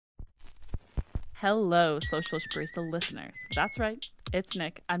Hello, Social Barista listeners. That's right, it's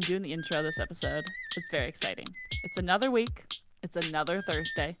Nick. I'm doing the intro this episode. It's very exciting. It's another week. It's another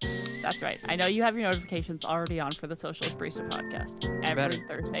Thursday. That's right. I know you have your notifications already on for the Socialist Barista podcast every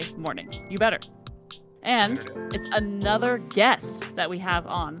Thursday morning. You better. And it's another guest that we have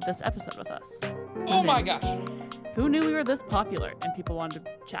on this episode with us. Oh my gosh. Who knew we were this popular and people wanted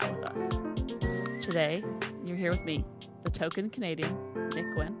to chat with us? Today, you're here with me, the token Canadian, Nick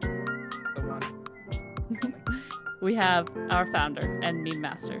Gwynn. We have our founder and meme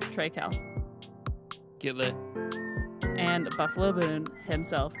master, Trey Cal. Get lit. And Buffalo Boone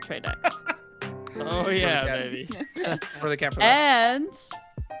himself, Trey Dex. Oh yeah, baby. For the cat for And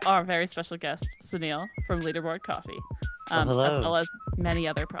our very special guest, Suneal from Leaderboard Coffee. Hello. As well as many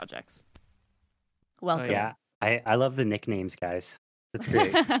other projects. Welcome. Oh, yeah, I love the nicknames, guys. That's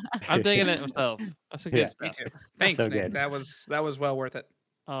great. I'm digging it myself. That's a good stuff. Me too. Thanks, so Nick. good. That was well worth it.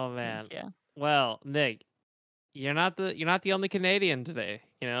 Oh man. Yeah. Well, Nick, you're not the only Canadian today.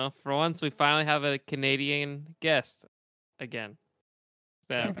 You know, for once we finally have a Canadian guest again.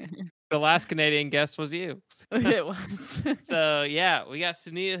 So the last Canadian guest was you. It was. So yeah, we got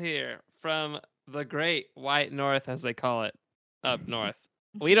Suneal here from the Great White North, as they call it up north.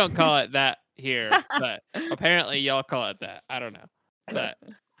 We don't call it that here, but apparently y'all call it that. I don't know. But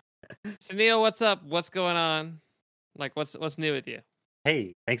Suneal, what's up? What's going on? Like, what's new with you?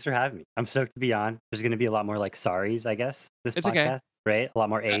 Hey, thanks for having me. I'm stoked to be on. There's going to be a lot more like sorries, I guess. This It's podcast, okay. right? A lot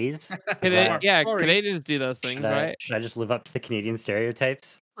more A's. Yeah, Sorry. Canadians do those things, right? Should I just live up to the Canadian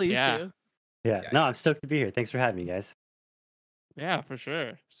stereotypes? Please Yeah. do. Yeah. Yeah. No, I'm stoked to be here. Thanks for having me, guys. Yeah, for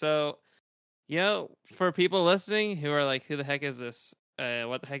sure. So, for people listening who are like, who the heck is this?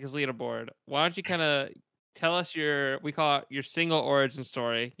 What the heck is Leaderboard? Why don't you kind of tell us we call it your single origin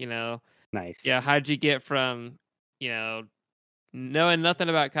story, Nice. Yeah, how'd you get from, knowing nothing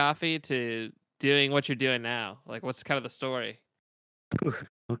about coffee to doing what you're doing now? Like, what's kind of the story?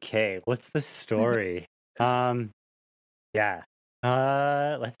 Okay, what's the story? Yeah.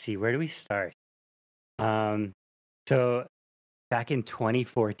 Let's see. Where do we start? So back in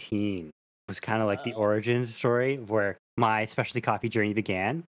 2014 was kind of like the origin story of where my specialty coffee journey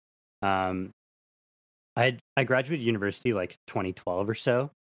began. I graduated university like 2012 or so,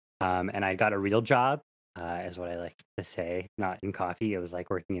 and I got a real job, is what I like to say, not in coffee. It was like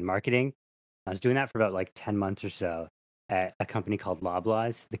working in marketing. I was doing that for about like 10 months or so at a company called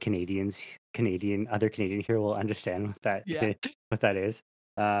Loblaws. The other Canadian here will understand what that Yeah. what that is.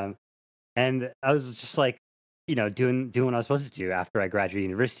 And I was just like, doing what I was supposed to do after I graduated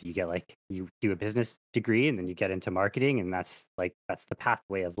university. You do a business degree and then you get into marketing, and that's the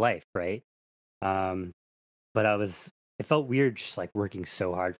pathway of life, right? But it felt weird just like working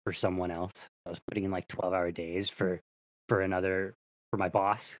so hard for someone else. I was putting in like 12-hour days for my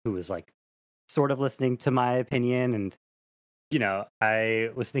boss, who was like sort of listening to my opinion. And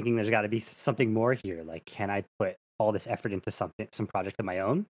I was thinking there's got to be something more here. Like, can I put all this effort into some project of my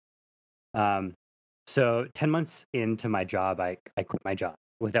own? So 10 months into my job, I quit my job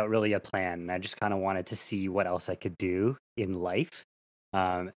without really a plan. And I just kind of wanted to see what else I could do in life.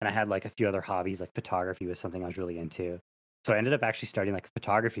 And I had like a few other hobbies, like photography was something I was really into. So I ended up actually starting like a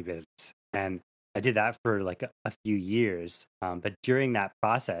photography business. And I did that for like a few years. But during that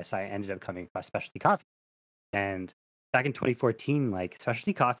process, I ended up coming across specialty coffee. And back in 2014, like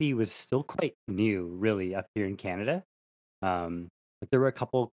specialty coffee was still quite new, really, up here in Canada. But there were a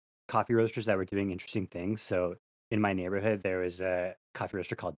couple coffee roasters that were doing interesting things. So in my neighborhood, there was a coffee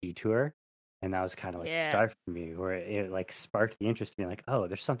roaster called Detour. And that was kind of like the start for me, where it like sparked the interest in me, like, oh,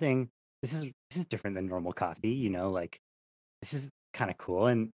 there's something, this is different than normal coffee, like this is kind of cool.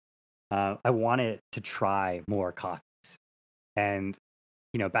 And I wanted to try more coffees. And,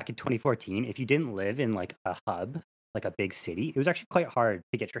 back in 2014, if you didn't live in like a hub, like a big city, it was actually quite hard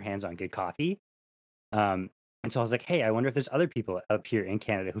to get your hands on good coffee. And so I was like, hey, I wonder if there's other people up here in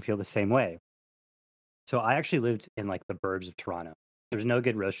Canada who feel the same way. So I actually lived in like the burbs of Toronto. There's no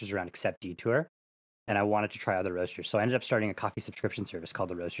good roasters around except Detour. And I wanted to try other roasters. So I ended up starting a coffee subscription service called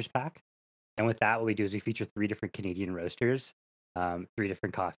the Roasters Pack. And with that, what we do is we feature 3 different Canadian roasters, 3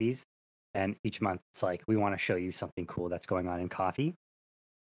 different coffees. And each month, it's like, we want to show you something cool that's going on in coffee.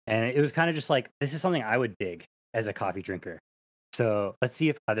 And it was kind of just like, this is something I would dig as a coffee drinker. So let's see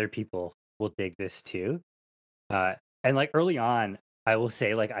if other people will dig this too. And like early on, I will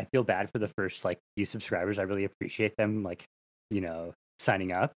say, like, I feel bad for the first like few subscribers. I really appreciate them, like,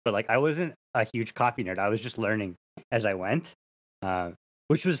 signing up. But like, I wasn't a huge coffee nerd. I was just learning as I went,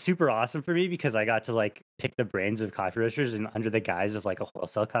 which was super awesome for me because I got to like pick the brains of coffee roasters and under the guise of like a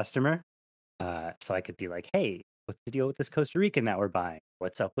wholesale customer. So I could be like, hey, what's the deal with this Costa Rican that we're buying?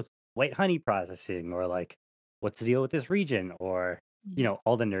 What's up with white honey processing, or like what's the deal with this region, or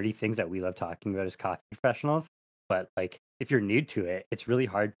all the nerdy things that we love talking about as coffee professionals. But like if you're new to it, it's really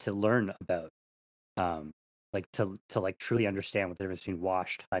hard to learn about. Um, like to like truly understand what the difference between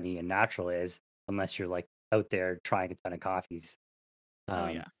washed honey and natural is, unless you're like out there trying a ton of coffees. Oh Um,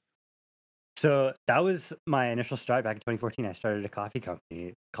 yeah. so that was my initial start back in 2014. I started a coffee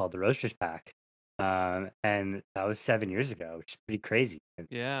company called the Roasters Pack, and that was 7 years ago, which is pretty crazy. And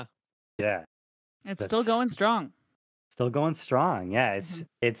Yeah. yeah, It's still that's going strong. still going strong. Yeah, Mhm.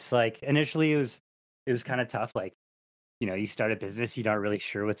 it's like initially it was kind of tough. Like you start a business, you're not really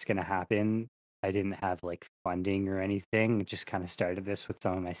sure what's going to happen. I didn't have like funding or anything. Just kind of started this with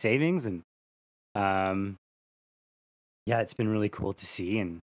some of my savings, and um, yeah, it's been really cool to see,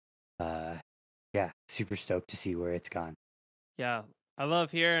 and uh, yeah, super stoked to see where it's gone. Yeah. I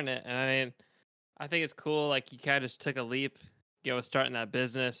love hearing it. And I mean, I think it's cool. Like you kind of just took a leap, starting that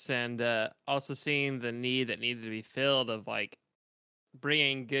business and also seeing the need that needed to be filled of like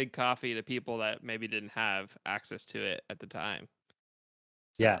bringing good coffee to people that maybe didn't have access to it at the time.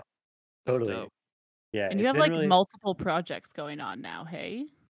 Yeah, So that's totally. dope. Yeah, And you it's have been like really. multiple projects going on now, hey?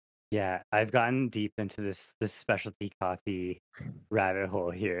 Yeah, I've gotten deep into this specialty coffee rabbit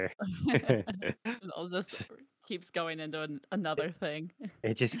hole here. It just S- keeps going into another thing.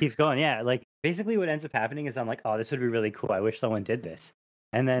 It just keeps going. Yeah, like basically what ends up happening is I'm like, oh, this would be really cool. I wish someone did this.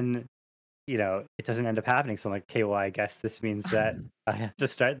 And then, it doesn't end up happening. So I'm like, okay, well, I guess this means that I have to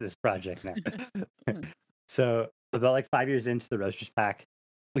start this project now. So about like 5 years into the Roasters Pack,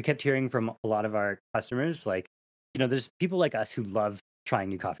 we kept hearing from a lot of our customers, like, there's people like us who love trying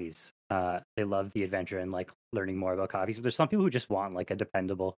new coffees. They love the adventure and like learning more about coffees. But there's some people who just want like a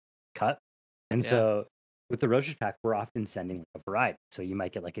dependable cup. And Yeah. so with the Roasters Pack, we're often sending like a variety. So you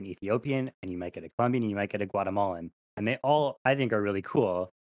might get like an Ethiopian, and you might get a Colombian, and you might get a Guatemalan. And they all, I think, are really cool.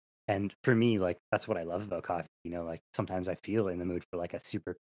 And for me, like that's what I love about coffee. Like sometimes I feel in the mood for like a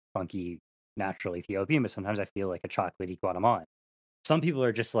super funky natural Ethiopian, but sometimes I feel like a chocolatey Guatemalan. Some people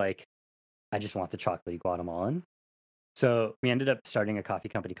are just like, I just want the chocolatey Guatemalan. So we ended up starting a coffee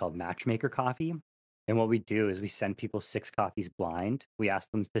company called Matchmaker Coffee. And what we do is we send people 6 coffees blind. We ask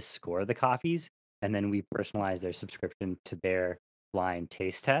them to score the coffees, and then we personalize their subscription to their blind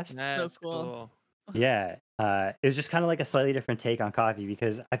taste test. So That's cool. cool. Yeah. It was just kind of like a slightly different take on coffee,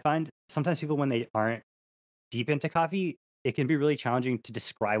 because I find sometimes people, when they aren't deep into coffee, it can be really challenging to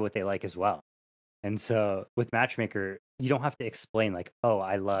describe what they like as well. And so with Matchmaker, you don't have to explain like, oh,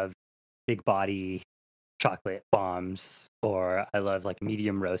 I love big body chocolate bombs, or I love like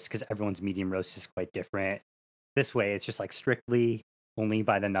medium roast, because everyone's medium roast is quite different. This way, it's just like strictly only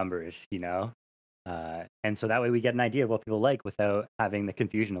by the numbers. And so that way we get an idea of what people like without having the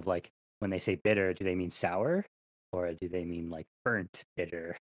confusion of like, when they say bitter, do they mean sour, or do they mean like burnt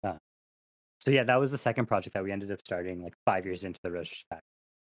bitter? So yeah, that was the second project that we ended up starting like 5 years into the Roasters Pack.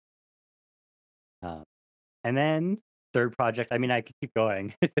 Um, and then third project, I mean, I could keep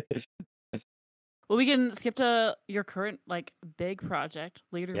going. Well, we can skip to your current like big project,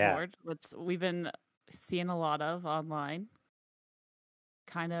 Yeah, Leaderboard, which we've been seeing a lot of online.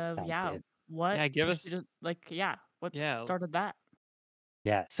 Kind of, sounds yeah. good. What Yeah, give pushed you us to like, yeah, what yeah. started that?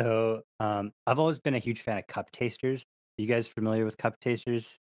 Yeah, so I've always been a huge fan of cup tasters. You guys familiar with cup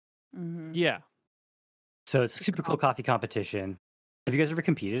tasters? Mm-hmm. Yeah. So it's a The super cool coffee competition. Have you guys ever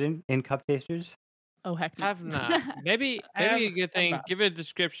competed in cup tasters? Oh heck no. Have not. Maybe I maybe have, a good have thing, not. give a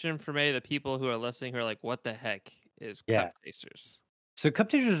description for maybe the people who are listening who are like, what the heck is cup Yeah. tasters? So cup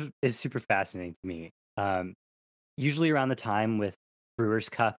tasters is super fascinating to me. Usually around the time with Brewers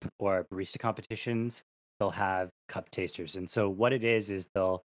Cup or barista competitions, they'll have cup tasters. And so what it is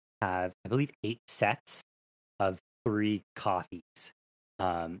they'll have, I believe, 8 sets of 3 coffees.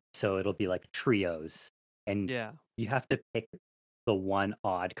 So it'll be like trios, and Yeah. you have to pick the one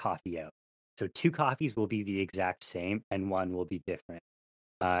odd coffee out. So 2 coffees will be the exact same, and one will be different.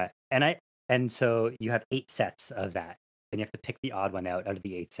 Uh, and I and so you have 8 sets of that, and you have to pick the odd one out of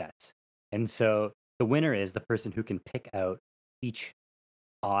the 8 sets. And so the winner is the person who can pick out each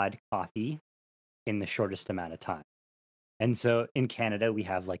odd coffee in the shortest amount of time. And so in Canada, we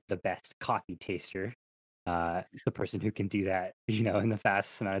have like the best coffee taster, the person who can do that, in the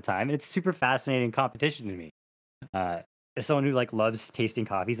fastest amount of time. And it's super fascinating competition to me. Uh, as someone who like loves tasting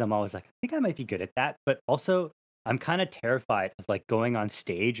coffees, I'm always like, I think I might be good at that. But also, I'm kind of terrified of like going on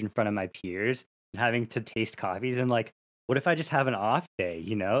stage in front of my peers and having to taste coffees, and like, what if I just have an off day,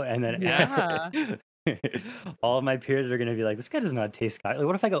 and Yeah. then all of my peers are going to be like, this guy does not taste coffee. Like,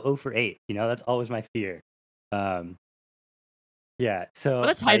 what if I go 0 for 8? That's always my fear. Um, yeah, What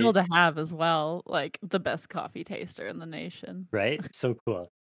so a title to have as well, like the best coffee taster in the nation. right? So cool.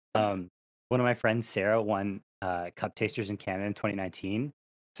 One of my friends, Sarah, won Cup Tasters in Canada in 2019.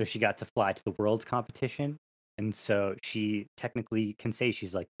 So she got to fly to the Worlds competition. And so she technically can say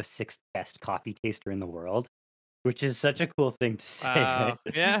she's like the sixth best coffee taster in the world, which is such a cool thing to say, Wow. right?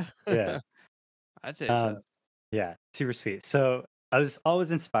 Yeah. Yeah. I'd say so. Yeah, super sweet. So I was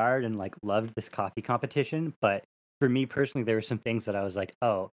always inspired and like loved this coffee competition. But for me personally, there were some things that I was like,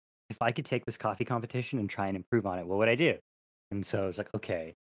 oh, if I could take this coffee competition and try and improve on it, what would I do? And so I was like,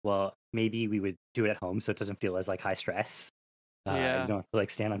 okay, well, maybe we would do it at home so it doesn't feel as like high stress. You Yeah. don't have to like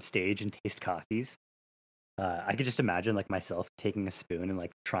stand on stage and taste coffees. I could just imagine like myself taking a spoon and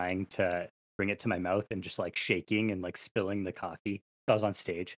like trying to bring it to my mouth and just like shaking and like spilling the coffee if I was on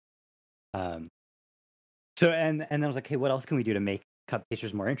stage. Um, and then I was like, hey, what else can we do to make cup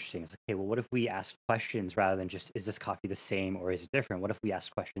tasters more interesting? I was like, okay, well, what if we ask questions rather than just is this coffee the same or is it different? What if we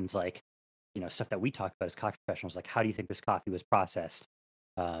ask questions like, stuff that we talk about as coffee professionals, like how do you think this coffee was processed,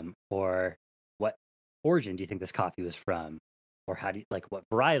 or what origin do you think this coffee was from, or how do you like what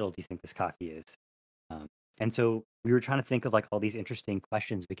varietal do you think this coffee is? Um, and so we were trying to think of like all these interesting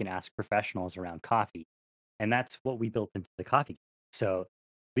questions we can ask professionals around coffee, and that's what we built into the coffee. So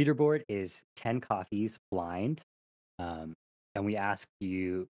leaderboard is 10 coffees blind, and we ask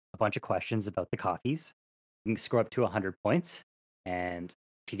you a bunch of questions about the coffees. You can score up to 100 points, and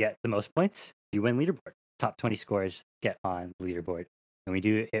if you get the most points, you win leaderboard. Top 20 scores get on leaderboard, and we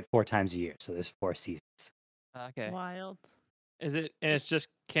do it 4 times a year. So there's 4 seasons. Okay. Wild. Is it? And it's just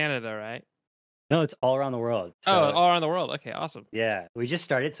Canada, right? No, it's all around the world. Oh, So all around the world. Okay, awesome. yeah, we just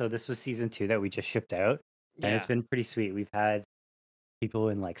started. So this was season 2 that we just shipped out, and it's Yeah. been pretty sweet. We've had people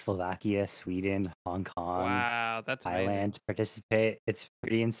in like Slovakia, Sweden, Hong Kong, Wow, that's amazing. Thailand participate. It's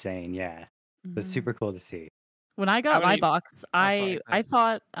pretty insane. Yeah, it's Mhm. super cool to see. When I How got my many? box, Oh, sorry. go I ahead.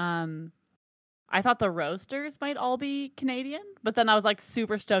 thought I thought the roasters might all be Canadian, but then I was like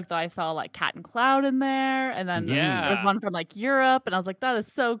super stoked that I saw like Cat and Cloud in there, and then there was Yeah. one from like Europe, and I was like, that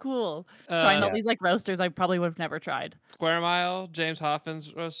is so cool. Trying all Yeah, these like roasters I probably would have never tried. Square Mile, James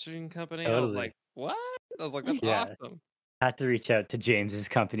Hoffman's roasting company. I was like, totally. what? I was like, that's Yeah, awesome. had to reach out to James's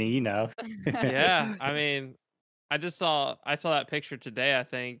company. Yeah. I mean, I saw that picture today, I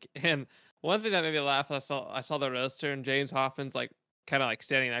think. And one thing that made me laugh, I saw the roaster and James Hoffman's like kind of like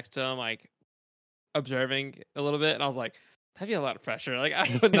standing next to him, like observing a little bit, and I was like, that'd be a lot of pressure. Like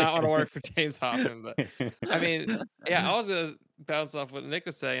I would not want to work for James Hoffman, but I mean, yeah, I was gonna bounce off what Nick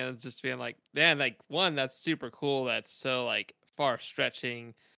was saying and just being like, man, like one, that's super cool. That's so like far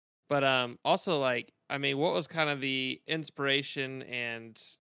stretching. But also like, I mean, what was kind of the inspiration and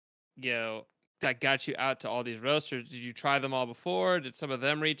you know that got you out to all these roasters? Did you try them all before? Did some of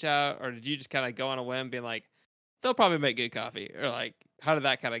them reach out, or did you just kind of go on a whim, being like, they'll probably make good coffee, or like, how did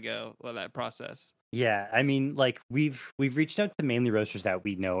that kind of go? That process? Yeah, I mean, like we've reached out to mainly roasters that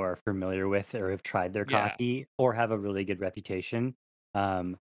we know are familiar with or have tried their Yeah. coffee or have a really good reputation.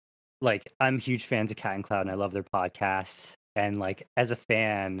 Um, like I'm huge fans of Cat and Cloud and I love their podcasts. And like as a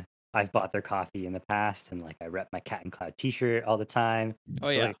fan, I've bought their coffee in the past and like I rep my Cat and Cloud t-shirt all the time. Oh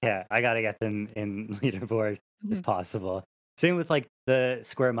I was yeah. like, yeah, I gotta get them in leaderboard if Mhm. possible. Same with like the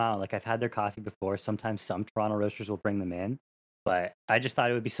Square Mile. Like I've had their coffee before. Sometimes some Toronto roasters will bring them in. But I just thought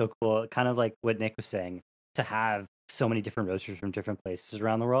it would be so cool, kind of like what Nick was saying, to have so many different roasters from different places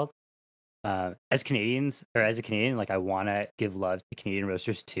around the world. As Canadians, or as a Canadian, like I want to give love to Canadian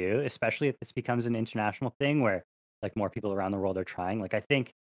roasters too, especially if this becomes an international thing where like more people around the world are trying. Like I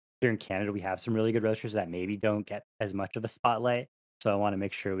think here in Canada, we have some really good roasters that maybe don't get as much of a spotlight. So I want to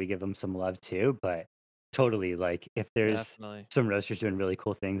make sure we give them some love too. But totally, like if there's Definitely. some roasters doing really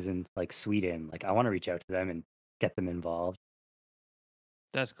cool things in like Sweden, like I want to reach out to them and get them involved.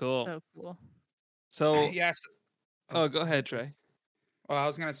 That's cool. So cool. So, Yes. oh, go ahead, Trey. Well, I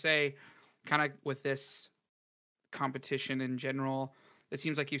was gonna say, kind of with this competition in general, it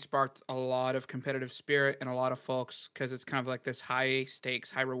seems like you've sparked a lot of competitive spirit in a lot of folks because it's kind of like this high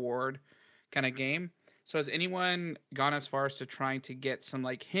stakes, high reward kind of game. So has anyone gone as far as to trying to get some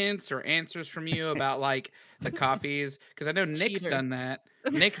like hints or answers from you about like the coffees? Because I know Nick's Cheaters. done that.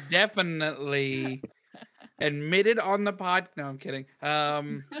 Nick definitely admitted on the pod. No, I'm kidding.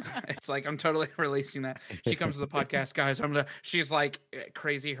 It's like I'm totally releasing that. She comes to the podcast, guys. She's like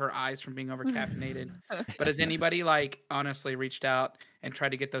crazy, her eyes from being over caffeinated. But has anybody like honestly reached out and tried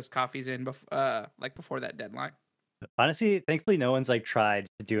to get those coffees in like before that deadline? Honestly, thankfully, no one's like tried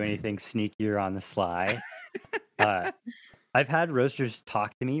to do anything sneakier on the sly. Uh, I've had roasters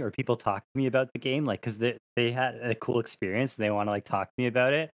talk to me or people talk to me about the game, like because they had a cool experience and they want to like talk to me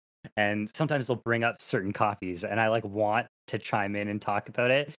about it. And sometimes they'll bring up certain coffees, and I like want to chime in and talk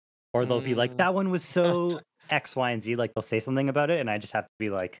about it, or they'll be like, Mm. "That one was so X, Y, and Z. Like they'll say something about it, and I just have to be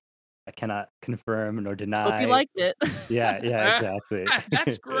like, I cannot confirm nor Hope you deny. liked it. Yeah, exactly.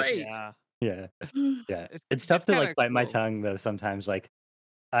 That's great. Yeah. Yeah, yeah. It's It's tough to kind like of bite my cool. tongue though. Sometimes, like,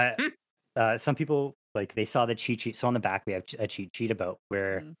 I some people like they saw the cheat sheet. So on the back we have a cheat sheet about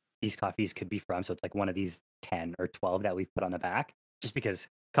where Mm. these coffees could be from. So it's like one of these 10 or 12 that we put on the back, just because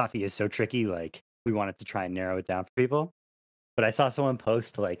coffee is so tricky. Like we wanted to try and narrow it down for people. But I saw someone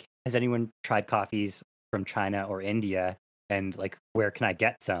post like, has anyone tried coffees from China or India? And like, where can I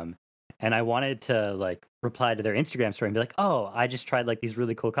get some? And I wanted to like reply to their Instagram story and be like, oh, I just tried like these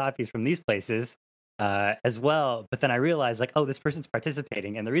really cool coffees from these places as well. But then I realized like, oh, this person's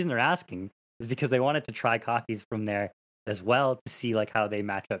participating. And the reason they're asking is because they wanted to try coffees from there as well to see like how they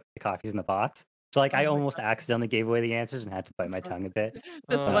match up the coffees in the box. So like Oh I my almost God. accidentally gave away the answers and had to bite my tongue a bit.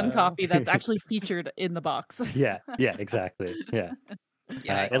 This one Uh, coffee that's actually featured in the box. Yeah, exactly. Yeah.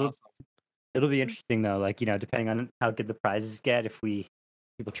 Yikes. It'll awesome. It'll be interesting though, like, depending on how good the prizes get, if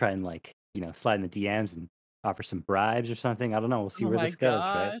people try and like, slide in the DMs and offer some bribes or something. I don't know. We'll see Oh where my this goes,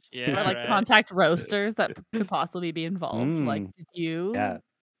 right? gosh. Yeah, Or like right. contact roasters that could possibly be involved. Like, Mm, did you? yeah.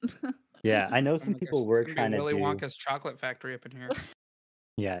 Yeah. I know Oh some my gosh, people it's were gonna be trying to Willy do. Wonka's chocolate factory up in here.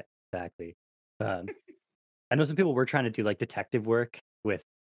 Yeah, exactly. Um, I know some people were trying to do like detective work with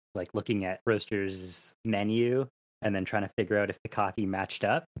like looking at roasters' menu and then trying to figure out if the coffee matched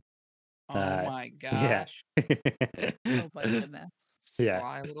up. Oh my Yeah. gosh. Oh my goodness. Yeah.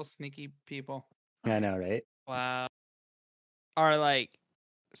 Sly little sneaky people. I know, right? Wow. Are like,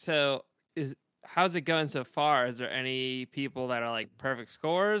 so is how's it going so far? Is there any people that are like perfect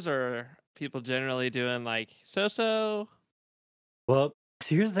scores, or people generally doing like so? Well,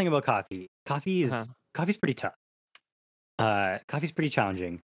 so here's the thing about coffee. Uh-huh. Coffee's pretty tough. Coffee's pretty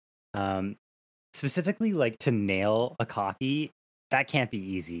challenging. Um, specifically, like to nail a coffee, that can't be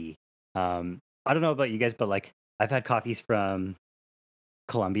easy. I don't know about you guys, but like I've had coffees from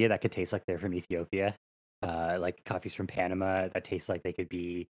Colombia that could taste like they're from Ethiopia. Like coffees from Panama that taste like they could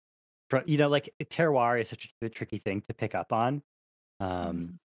be from, like terroir is such a tricky thing to pick up on.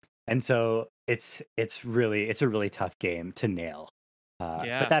 Um, Mhm. and so it's a really tough game to nail. But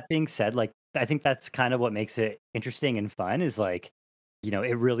Yeah. that being said, like I think that's kind of what makes it interesting and fun is like,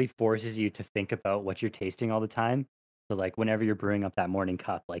 it really forces you to think about what you're tasting all the time. So like whenever you're brewing up that morning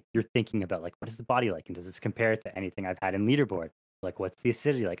cup, like you're thinking about like what is the body like and does this compare to anything I've had in leaderboard? Like what's the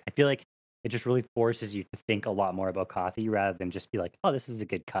acidity like? I feel like it just really forces you to think a lot more about coffee rather than just be like, oh, this is a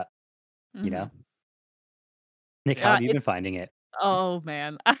good cup, you know? Mhm. Nick, how Yeah, have you been finding it? oh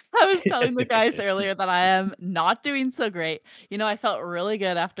man. I was telling the guys earlier that I am not doing so great. I felt really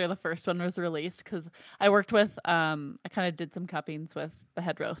good after the first one was released because I worked with I kind of did some cuppings with the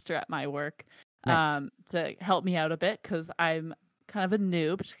head roaster at my work Nice. to help me out a bit because I'm kind of a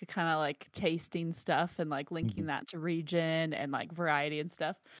noob to kind of like tasting stuff and like linking Mhm. that to region and like variety and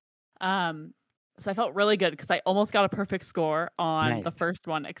stuff. Um, so I felt really good because I almost got a perfect score on the Nice. first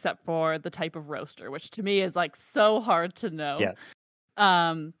one, except for the type of roaster, which to me is like so hard to know. Yeah.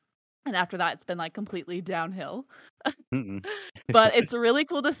 Um, and after that, it's been like completely downhill. Mm-mm. But it's really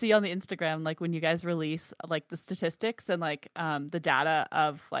cool to see on the Instagram, like when you guys release like the statistics and like the data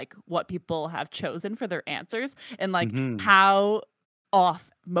of like what people have chosen for their answers and like Mhm. how off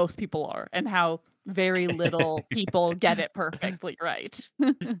most people are and how very little people get it perfectly right.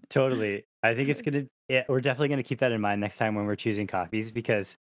 Totally. I think we're definitely gonna keep that in mind next time when we're choosing coffees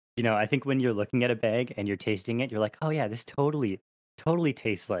because, I think when you're looking at a bag and you're tasting it, you're like, oh yeah, this totally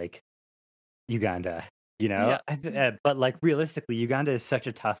tastes like Uganda. Yeah. But like realistically, Uganda is such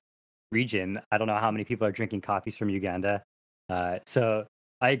a tough region. I don't know how many people are drinking coffees from Uganda. So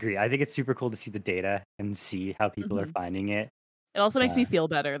I agree. I think it's super cool to see the data and see how people are Mhm. finding it. It also makes me Uh, feel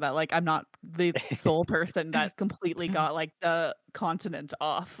better that like I'm not the sole person that completely got like the continent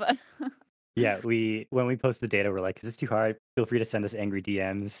off. Yeah, when we post the data, we're like, "Is this too hard? Feel free to send us angry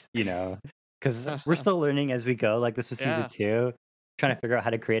DMs," because we're still learning as we go. Like this was season Yeah. 2, trying to figure out how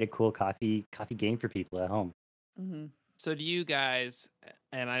to create a cool coffee game for people at home. Mhm. So do you guys,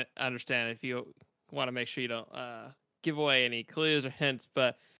 and I understand if you want to make sure you don't give away any clues or hints,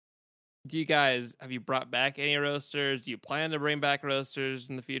 but have you brought back any roasters? Do you plan to bring back roasters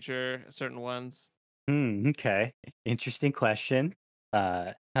in the future, certain ones? Okay, interesting question.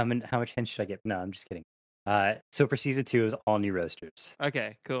 How much hints should I give? No, I'm just kidding. So for season 2 is all new roasters.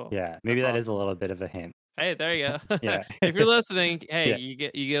 Okay, cool. Yeah, maybe That's that is a awesome. little bit of a hint. Hey, there you go. Yeah, If you're listening, hey, yeah, you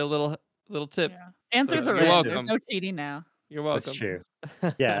get a little tip. Yeah. So Answers that's are you're in. exclusive. There's welcome. no cheating now. You're That's welcome. true.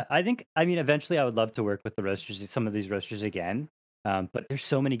 Yeah, I mean, eventually I would love to work with the roasters, some of these roasters again. But there's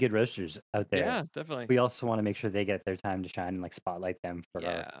so many good roasters out there. Yeah, definitely. We also want to make sure they get their time to shine and like spotlight them for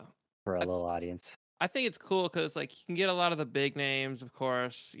Yeah. our I, little audience. I think it's cool because like you can get a lot of the big names, of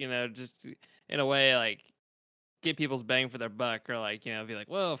course, just in a way like get people's bang for their buck, or like be like,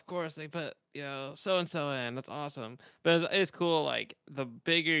 well, of course they put so and so in. That's awesome. But it's cool. Like the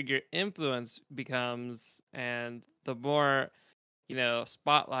bigger your influence becomes, and the more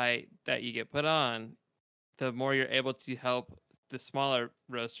spotlight that you get put on, the more you're able to help the smaller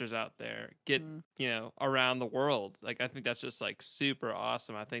roasters out there get Mm. around the world. Like I think that's just like super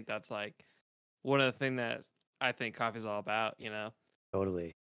awesome. I think that's like one of the thing that I think coffee's all about.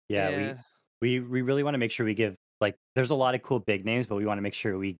 Totally. Yeah, we Yeah. we really want to make sure we give like there's a lot of cool big names, but we want to make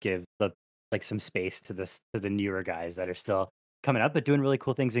sure we give the like some space to the newer guys that are still coming up but doing really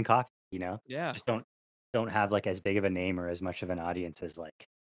cool things in coffee, you know? Yeah. Just don't have like as big of a name or as much of an audience as like,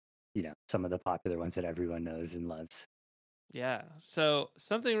 some of the popular ones that everyone knows and loves. Yeah. So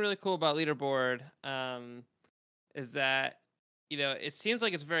something really cool about Leaderboard is that it seems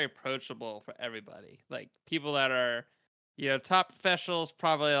like it's very approachable for everybody. Like people that are top professionals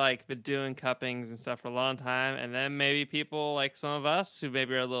probably like been doing cuppings and stuff for a long time, and then maybe people like some of us who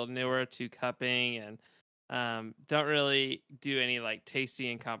maybe are a little newer to cupping and don't really do any like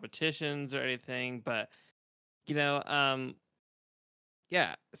tasting competitions or anything, but you know um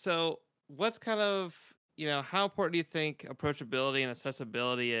yeah. So, what's kind of, how important do you think approachability and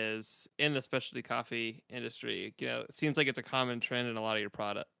accessibility is in the specialty coffee industry? It seems like it's a common trend in a lot of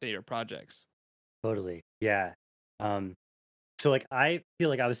your projects. Totally. Yeah. Um so like I feel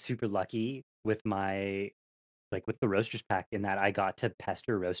like I was super lucky with my like with the roasters pack in that I got to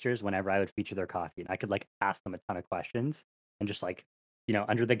pester roasters whenever I would feature their coffee and I could like ask them a ton of questions and just like,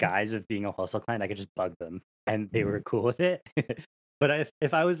 under the guise of being a wholesale client, I could just bug them and they were cool with it. But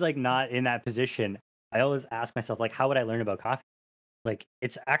if I was like not in that position, I always ask myself like, how would I learn about coffee? Like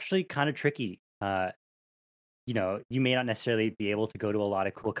it's actually kind of tricky. You may not necessarily be able to go to a lot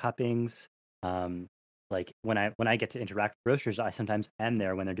of cool cuppings. Like when I get to interact with roasters, I sometimes am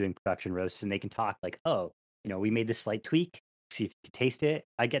there when they're doing production roasts and they can talk like, oh, we made this slight tweak. See if you could taste it.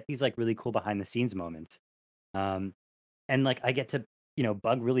 I get these like really cool behind the scenes moments. Um, and like I get to,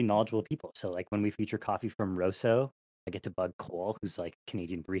 bug really knowledgeable people. So like when we feature coffee from Rosso, I get to bug Cole, who's like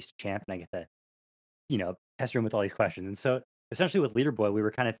Canadian barista champ, and I get to, pester him with all these questions. And so essentially with Leaderboy, we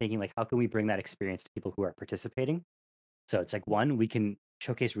were kind of thinking like, how can we bring that experience to people who are participating? So it's like one, we can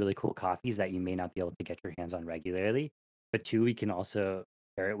showcase really cool coffees that you may not be able to get your hands on regularly. But two, we can also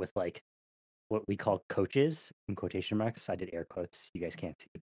pair it with like what we call coaches in quotation marks. I did air quotes. You guys can't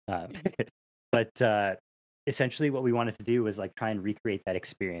see. But essentially, what we wanted to do was like try and recreate that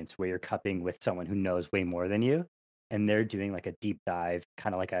experience where you're cupping with someone who knows way more than you, and they're doing like a deep dive,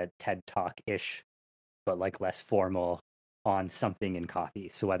 kind of like a TED Talk ish, but like less formal on something in coffee.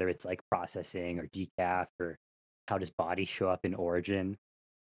 So whether it's like processing or decaf or how does body show up in origin.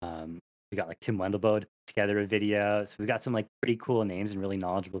 We got like Tim Wendelbo together a video. So we got some like pretty cool names and really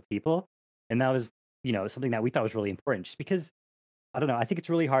knowledgeable people. And that was, something that we thought was really important just because I don't know, I think it's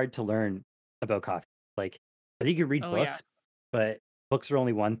really hard to learn about coffee. Like I think you can read Oh yeah. books, but books are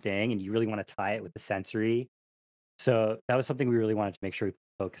only one thing and you really want to tie it with the sensory. So that was something we really wanted to make sure we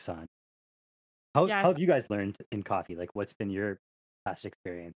focus on. How Yeah, have you guys learned in coffee? Like what's been your past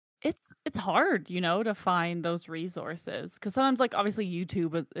experience? it's hard, to find those resources because sometimes, like, obviously,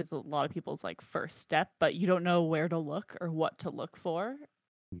 YouTube is a lot of people's like first step, but you don't know where to look or what to look for,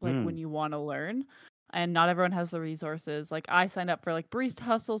 like Hmm. when you want to learn. And not everyone has the resources. Like I signed up for like Barista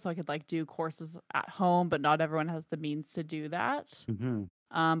Hustle so I could like do courses at home, but not everyone has the means to do that. Hmm.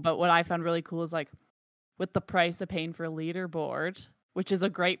 But what I found really cool is like with the price of paying for Leaderboard, which is a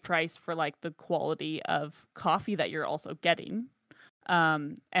great price for like the quality of coffee that you're also getting,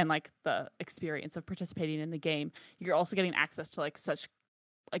 and like the experience of participating in the game, you're also getting access to like such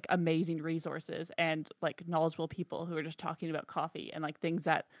like amazing resources and like knowledgeable people who are just talking about coffee and like things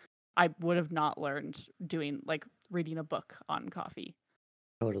that I would have not learned doing like reading a book on coffee.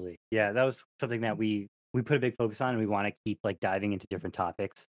 Totally. Yeah, that was something that we put a big focus on, and we want to keep like diving into different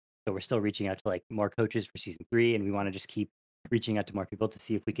topics. So we're still reaching out to like more coaches for season 3, and we want to just keep reaching out to more people to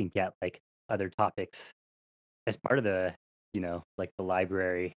see if we can get like other topics as part of the like the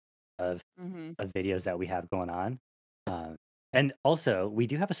library of Mm-hmm. videos that we have going on. Um, and also, we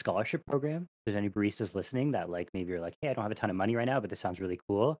do have a scholarship program. If there's any baristas listening that like maybe you're like, hey, I don't have a ton of money right now, but this sounds really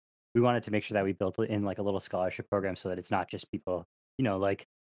cool. We wanted to make sure that we built it in like a little scholarship program so that it's not just people, like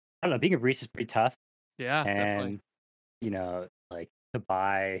I don't know, being a barista is pretty tough, Yeah, definitely. and like to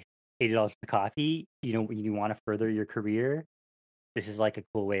buy $80 for coffee, when you want to further your career, this is like a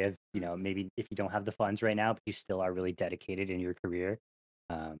cool way of, maybe if you don't have the funds right now, but you still are really dedicated in your career.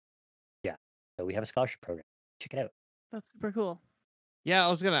 Um, yeah. So we have a scholarship program. Check it out. That's super cool. Yeah, I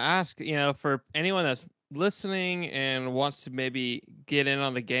was gonna ask, for anyone that's listening and wants to maybe get in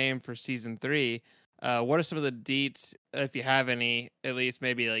on the game for season 3, what are some of the deets, if you have any, at least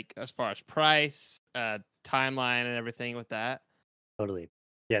maybe like as far as price, timeline, and everything with that? Totally.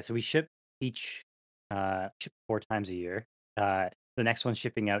 Yeah, so we ship 4 times a year. The next one's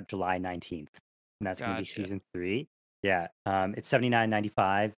shipping out July 19th, and that's gonna be Gotcha. season 3. Yeah, it's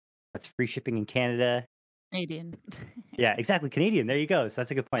 79.95. That's free shipping in Canada. Canadian. Yeah, exactly, Canadian, there you go. So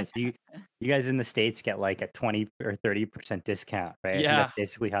that's a good point. So you guys in the States get, like, a 20 or 30% discount, right? I think Yeah, that's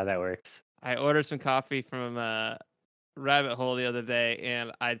basically how that works. I ordered some coffee from Rabbit Hole the other day,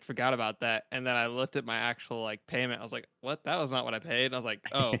 and I forgot about that. And then I looked at my actual like payment. I was like, "What? That was not what I paid." And I was like,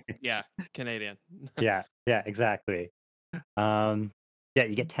 "Oh, yeah, Canadian." Yeah, yeah, exactly. Um, yeah,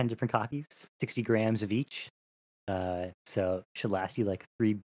 you get 10 different coffees, 60 grams of each. So should last you like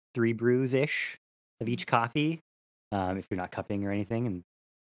three brews-ish of each coffee, if you're not cupping or anything. And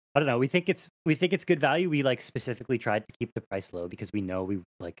I don't know, we think it's good value. We like specifically tried to keep the price low because we know we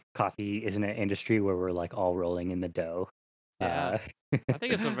like coffee isn't an industry where we're like all rolling in the dough. Yeah, Uh, I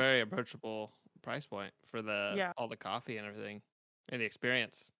think it's a very approachable price point for the Yeah. all the coffee and everything, and the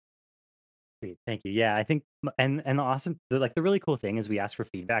experience. Sweet, thank you. Yeah, I think and the really cool thing is we ask for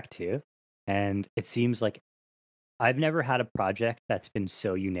feedback too, and it seems like I've never had a project that's been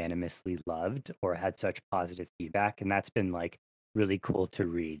so unanimously loved or had such positive feedback, and that's been like really cool to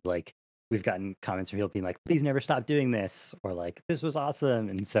read. Like we've gotten comments from people being like, "Please never stop doing this," or like, "This was awesome."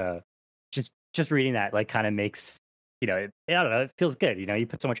 And so just reading that like kind of makes I don't know, it feels good. You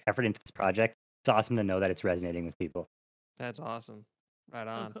put so much effort into this project. It's awesome to know that it's resonating with people. That's awesome. Right So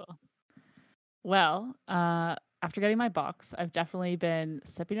on. cool. Well, after getting my box, I've definitely been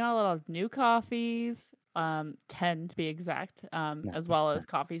sipping on a lot of new coffees, 10 to be exact, as Nice. well as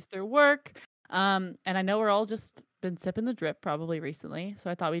coffees through work. And I know we're all just been sipping the drip probably recently. So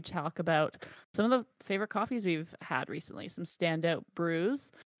I thought we'd talk about some of the favorite coffees we've had recently, some standout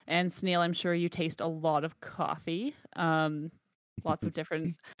brews. And Suneal, I'm sure you taste a lot of coffee, lots of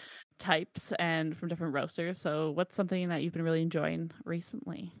different types and from different roasters. So what's something that you've been really enjoying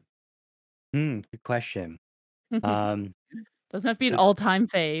recently? Good question. Um, Doesn't have to be an so all-time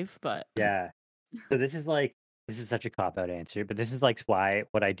fave, but yeah. So this is such a cop out answer, but this is like why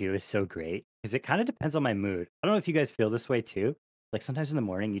what I do is so great because it kind of depends on my mood. I don't know if you guys feel this way too. Like sometimes in the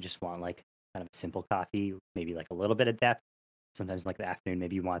morning you just want like kind of a simple coffee, maybe like a little bit of depth. Sometimes in, like the afternoon,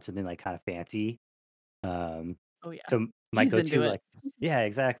 maybe you want something like kind of fancy. Um, oh yeah, so my ease into go-to it. like yeah,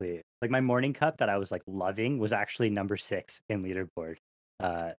 exactly. Like my morning cup that I was like loving was actually number 6 in leaderboard.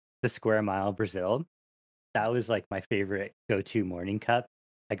 Uh, the Square Mile Brazil. That was, like, my favorite go-to morning cup.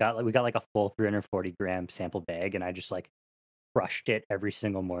 We got, like, a full 340-gram sample bag, and I just, like, crushed it every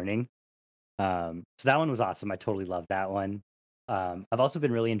single morning. So that one was awesome. I totally love that one. I've also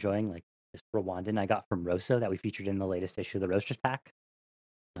been really enjoying, like, this Rwandan I got from Rosso that we featured in the latest issue of the Roasters Pack.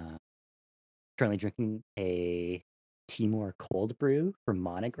 Uh, Currently drinking a Timor cold brew from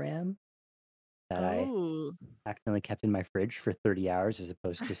Monogram that I Oh, accidentally kept in my fridge for 30 hours as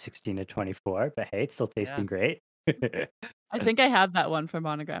opposed to 16 to 24, but hey, it's still Yeah. tasting great. I think I have that one for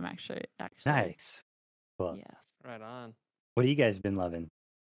Monogram actually. Nice. Cool. Yes. Right on. What have you guys been loving?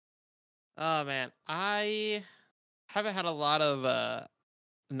 Oh man, I haven't had a lot of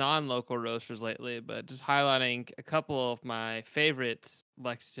non-local roasters lately, but just highlighting a couple of my favorites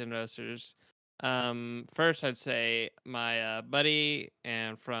Lexington roasters. First, I'd say my buddy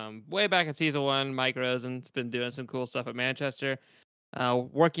and from way back in season 1, Mike Rosen's been doing some cool stuff at Manchester.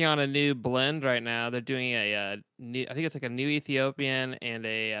 Working on a new blend right now. They're doing a new, I think it's like a new Ethiopian and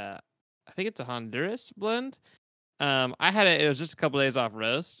I think it's a Honduras blend. I had it. It was just a couple days off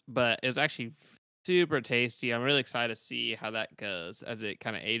roast, but it was actually super tasty. I'm really excited to see how that goes as it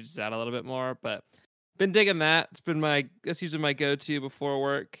kind of ages out a little bit more. But been digging that. It's been that's usually my go-to before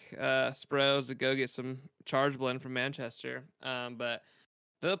work. Spros to go get some charge blend from Manchester. But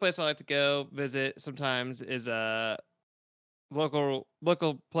the other place I like to go visit sometimes is a local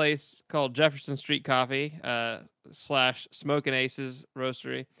place called Jefferson Street Coffee slash Smoking Aces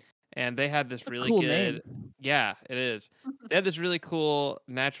Roastery, and they had this A really cool name. good. Yeah, it is. They had this really cool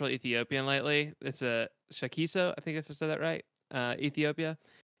natural Ethiopian lately. It's a shakiso, I think if I said that right. Ethiopia.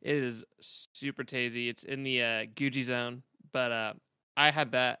 It is super tasty. It's in the Gucci zone, but I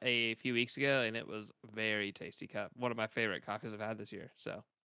had that a few weeks ago, and it was very tasty cup. One of my favorite coffees I've had this year. So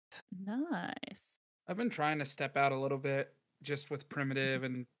Nice. I've been trying to step out a little bit just with primitive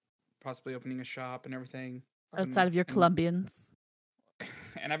and possibly opening a shop and everything. Outside of your And Colombians.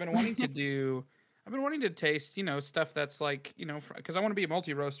 and I've been wanting to do I've been wanting to taste, stuff that's like, because I want to be a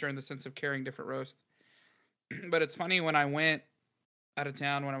multi roaster in the sense of carrying different roasts. But it's funny when I went out of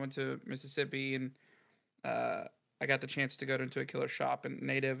town when I went to Mississippi, and I got the chance to go into a killer shop in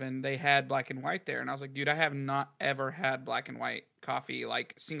Native, and they had black and white there, and I was like, dude, I have not ever had black and white coffee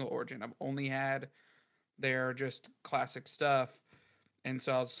like single origin. I've only had their just classic stuff, and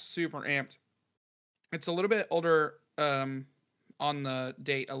so I was super amped. It's a little bit older on the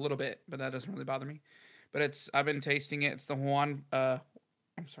date, a little bit, but that doesn't really bother me. But I've been tasting it. It's the Juan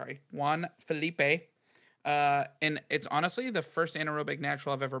Felipe. And it's honestly the first anaerobic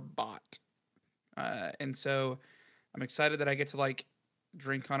natural I've ever bought. And so I'm excited that I get to like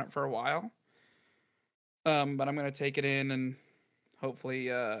drink on it for a while. But I'm going to take it in and hopefully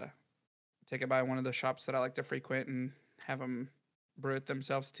take it by one of the shops that I like to frequent and have them brew it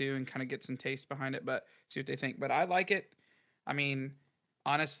themselves too and kind of get some taste behind it, but see what they think. But I like it. I mean,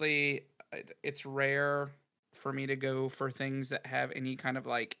 honestly, it's rare for me to go for things that have any kind of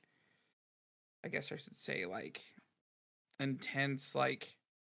like, I guess I should say like intense like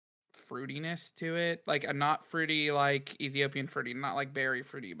fruitiness to it. Like a not fruity like Ethiopian fruity, not like berry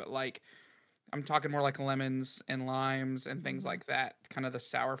fruity, but like I'm talking more like lemons and limes and things like that, kind of the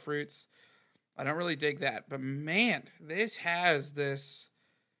sour fruits. I don't really dig that, but man, this has this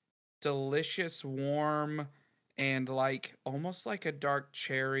delicious, warm, and like almost like a dark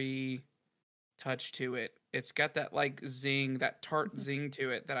cherry touch to it. It's got that like zing, that tart zing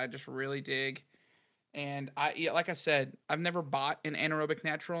to it that I just really dig. And like I said, I've never bought an anaerobic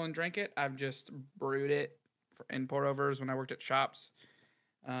natural and drank it. I've just brewed it in pour overs when I worked at shops.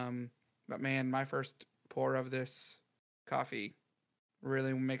 But man, my first pour of this coffee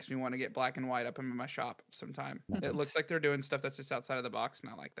really makes me want to get black and white up in my shop sometime. Nice. It looks like they're doing stuff that's just outside of the box, and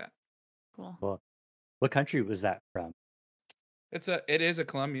I like that. Cool. Well, what country was that from? It is a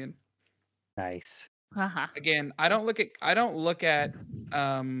Colombian. Nice. Haha. Again, I don't look at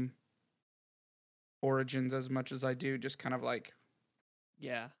origins as much as I do just kind of like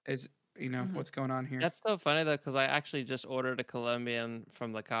Yeah. is Mhm. what's going on here. That's so funny though, because I actually just ordered a Colombian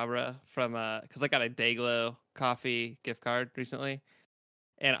from La Cabra because I got a Dayglow coffee gift card recently,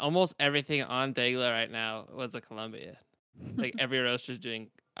 and almost everything on Dayglow right now was a Colombia. Like every roaster's doing.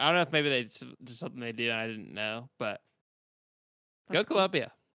 I don't know if maybe they just something they do and I didn't know, but go That's cool.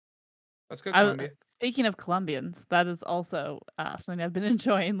 Colombia. Let's go I w- Colombia. Speaking of Colombians, that is also something I've been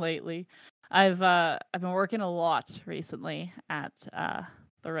enjoying lately. I've been working a lot recently at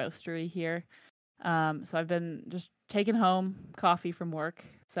the roastery here. So I've been just taking home coffee from work.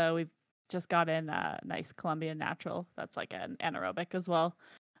 So we've just got in a nice Colombian natural that's like an anaerobic as well.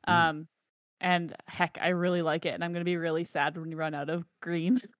 And heck, I really like it, and I'm gonna be really sad when we run out of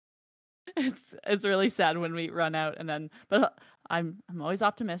green. It's really sad when we run out, and then but I'm always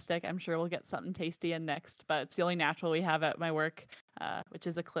optimistic. I'm sure we'll get something tasty in next. But it's the only natural we have at my work, which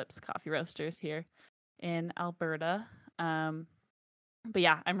is Eclipse Coffee Roasters here in Alberta. But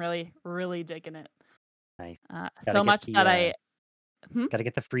yeah, I'm really digging it. Nice. So much that I Gotta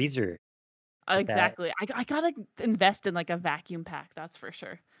get the freezer. Get that. exactly. I gotta invest in like a vacuum pack. That's for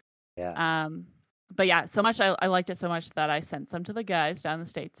sure. Yeah. But yeah, so much I liked it so much that I sent some to the guys down in the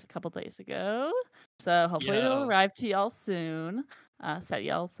States a couple days ago. So hopefully it'll Yo. arrive to y'all soon. Sent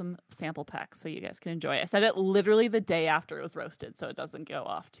y'all some sample packs so you guys can enjoy it. I sent it literally the day after it was roasted, so it doesn't go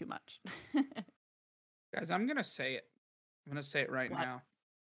off too much. Guys, I'm gonna say it. I'm gonna say it right What? now.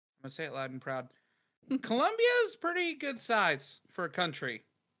 I'm gonna say it loud and proud. Colombia is pretty good size for a country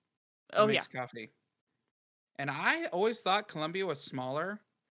that Oh yeah. makes coffee. And I always thought Colombia was smaller.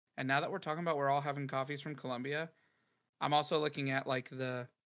 And now that we're talking about we're all having coffees from Colombia, I'm also looking at like the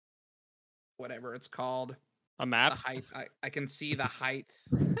whatever it's called. A The map. height. I can see the height.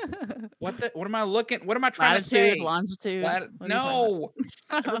 What am I looking? What am I trying to say? Latitude, longitude. What are you talking No.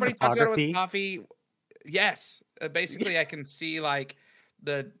 about? Everybody talks about it with Topography? coffee. Yes. Basically, I can see like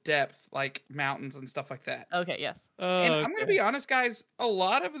the depth, like mountains and stuff like that. Okay, yes. And I'm going to be honest, guys, a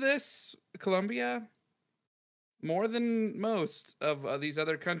lot of this Colombia, more than most of these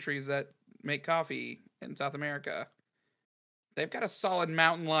other countries that make coffee in South America, they've got a solid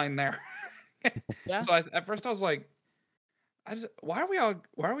mountain line there. Yeah. So at first I was like, why are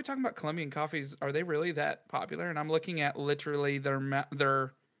we talking about Colombian coffees? Are they really that popular? And I'm looking at literally their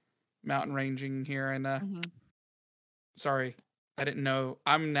mountain ranging here. And Mhm. sorry, I didn't know.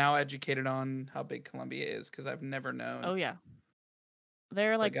 I'm now educated on how big Colombia is because I've never known. Oh yeah.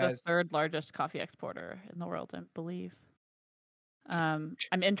 They're like the guys- third largest coffee exporter in the world, I believe. I'm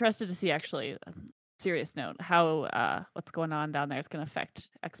interested to see actually, serious note, how what's going on down there is going to affect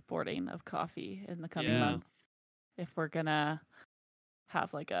exporting of coffee in the coming Yeah. months. If we're gonna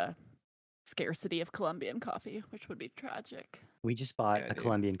have like a scarcity of Colombian coffee, which would be tragic. We just bought Yeah, a dude.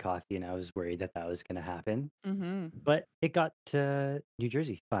 Colombian coffee, and I was worried that that was going to happen. Mm-hmm. But it got to New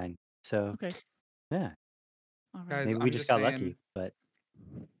Jersey fine. So, Okay. yeah, All right. Guys, maybe we I'm just just got saying, lucky. But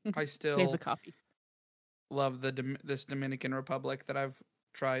I Save still the coffee. love this Dominican Republic that I've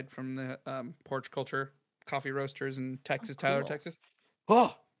tried from the Porch Culture Coffee Roasters in Texas, Tyler, cool. Texas.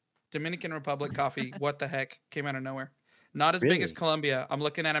 Oh, Dominican Republic coffee. What the heck? Came out of nowhere. Not as big as Really? Colombia. I'm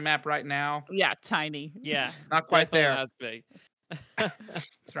looking at a map right now. Yeah, tiny. Yeah, Not quite definitely there. not as big.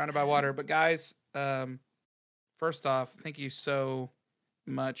 Surrounded by water. But guys, first off, thank you so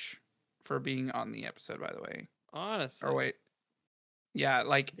much for being on the episode, by the way. Honestly, Or wait. Yeah,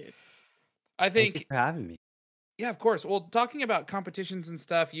 like Dude. I thank you think for having me. yeah, of course. Well, talking about competitions and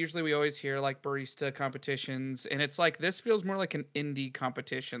stuff, usually we always hear like barista competitions, and it's like this feels more like an indie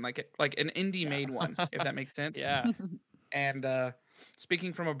competition, like an indie made one, if that makes sense. yeah. And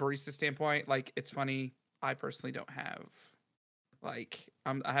speaking from a barista standpoint, like it's funny, I personally don't have like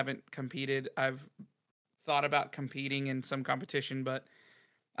I haven't competed. I've thought about competing in some competition, but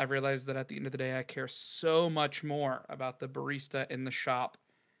I've realized that at the end of the day, I care so much more about the barista in the shop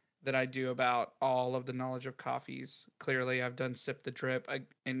than I do about all of the knowledge of coffees. Clearly, I've done sip the drip,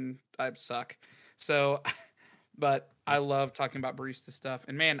 and I suck. So, but I love talking about barista stuff.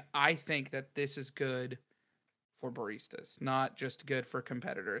 And man, I think that this is good for baristas, not just good for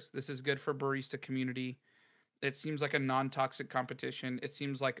competitors. This is good for barista community. It seems like a non-toxic competition. It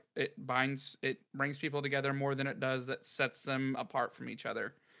seems like it brings people together more than it does that sets them apart from each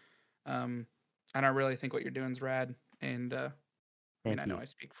other. And I really think what you're doing is rad. And I mean, Thank I know you. I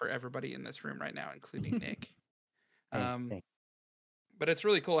speak for everybody in this room right now, including Nick. Thank But it's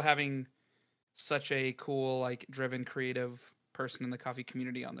really cool having such a cool, like, driven, creative person in the coffee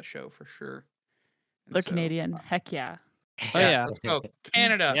community on the show for sure. And They're so, Canadian. Heck yeah. Oh, yeah. let's go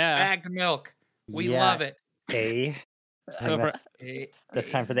Canada. Yeah. Bagged milk. We Yeah. love it. A. So for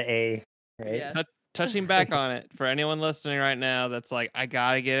That's time for the A, right? Yeah. touching back on it, for anyone listening right now that's like, I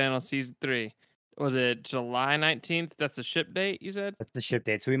gotta get in on season 3. Was it July 19th? That's the ship date, you said? That's the ship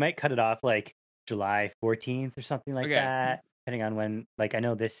date. So we might cut it off like July 14th or something like Okay. that, depending on when. Like I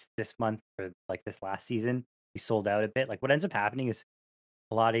know this month or like this last season, we sold out a bit. Like what ends up happening is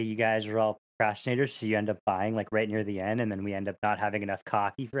a lot of you guys are all procrastinators, so you end up buying like right near the end, and then we end up not having enough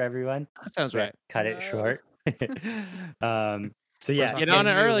coffee for everyone. That sounds So we have right. to cut it No. short. So So yeah, tough Get getting on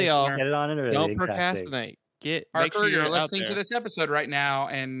it you, early, y'all. listener. get it on it early. Don't exactly. procrastinate. Make Parker, sure you're out listening there. to this episode right now,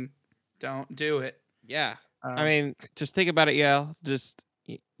 and don't do it. Yeah. Um, I mean, just think about it, y'all. Just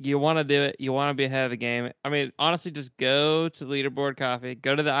you want to do it. You want to be ahead of the game. I mean, honestly, just go to Leaderboard Coffee,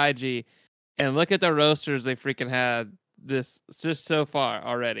 go to the IG, and look at the roasters they freaking had this just so far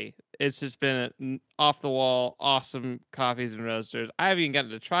already. It's just been off the wall, awesome coffees and roasters. I haven't even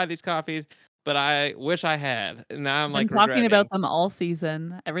gotten to try these coffees, but I wish I had. And now I'm I'm like talking about regretting. them all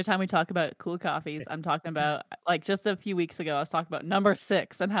season. Every time we talk about cool coffees, I'm talking about, like, just a few weeks ago, I was talking about number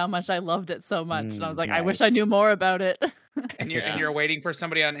 6 and how much I loved it so much. And I was like, I wish I knew Nice. more about it. and Yeah. you're waiting for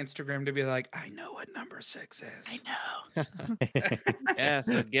somebody on Instagram to be like, I know what number 6 is. I know. Yeah,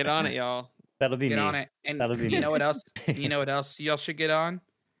 so get on it, y'all. That'll be Get me. on it. And That'll be you me. know what else? You know what else y'all should get on?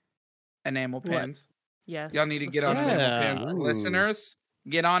 Enamel What? pens. Yes. Y'all need to let's get on go. Yeah. enamel pens. Ooh. Listeners,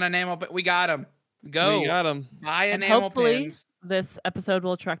 get on enamel pens. We got them. Go. We got them. Buy And enamel hopefully pens. this episode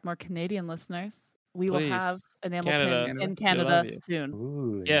will attract more Canadian listeners. We will have Please. enamel Canada. pins in We love Canada you. soon.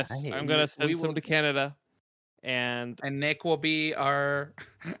 Ooh, Yes, I'm gonna nice. send We some will- to Canada, and And Nick will be our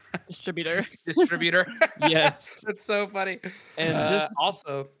Distributor. distributor. yes, That's so funny. and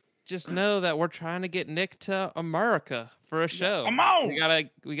also, just know that we're trying to get Nick to America for a show. come on. We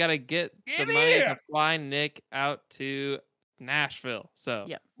gotta get Get the money to here. fly Nick out to Nashville. So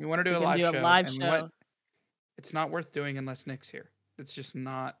Yep. we want to do We a can live do a show. live and show. it's not worth doing unless Nick's here. It's just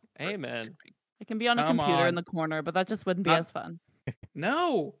not. worth Amen. doing. It can be on a Come computer on. in the corner, but that just wouldn't be Not- as fun.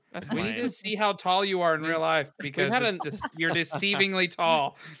 No, that's we need lame. to see how tall you are in real life because had you're deceivingly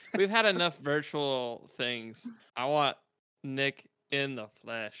tall. We've had enough virtual things. I want Nick in the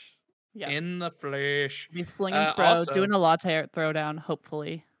flesh. Yeah. In the flesh. Be slinging spro, also- doing a latte throwdown,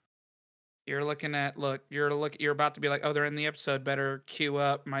 hopefully. You're looking at you're about to be like, oh, they're in the episode. Better queue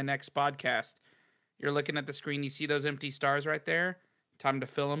up my next podcast. You're looking at the screen. You see those empty stars right there? Time to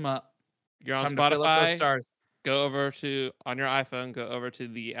fill them up. You're on Time to fill up those Spotify. stars. Go over to on your iPhone. Go over to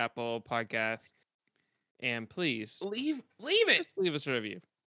the Apple Podcast, and please Leave it. just leave us a review.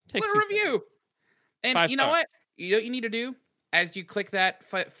 Leave Takes a 2 review. seconds. And 5 you know star. what? You know what you need to do? As you click that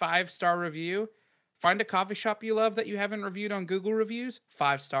 5-star review, find a coffee shop you love that you haven't reviewed on Google Reviews.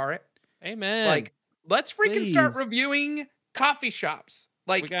 5-star it. Amen. Like, let's freaking start Please. reviewing coffee shops.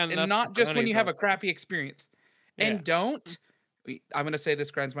 Like, got and enough not just when pepperonis you have on- a crappy experience. Yeah. And I'm going to say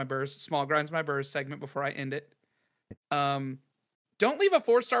this grinds my burrs, small grinds my burrs segment before I end it. Don't leave a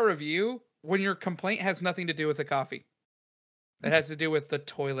 4-star review when your complaint has nothing to do with the coffee. It has to do with the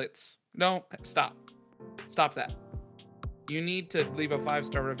toilets. No, stop that. You need to leave a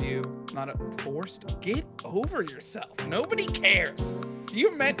 5-star review, not a 4-star. Get over yourself. Nobody cares.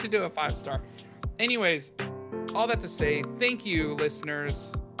 You meant to do a 5-star. Anyways, all that to say, thank you,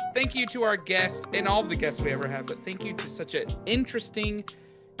 listeners. Thank you to our guest and all of the guests we ever have, but thank you to such an interesting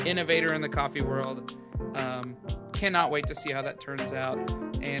innovator in the coffee world. Cannot wait to see how that turns out.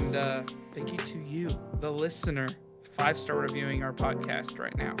 And thank you to you, the listener, 5-star reviewing our podcast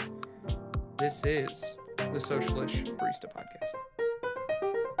right now. This is the Socialish Barista Podcast.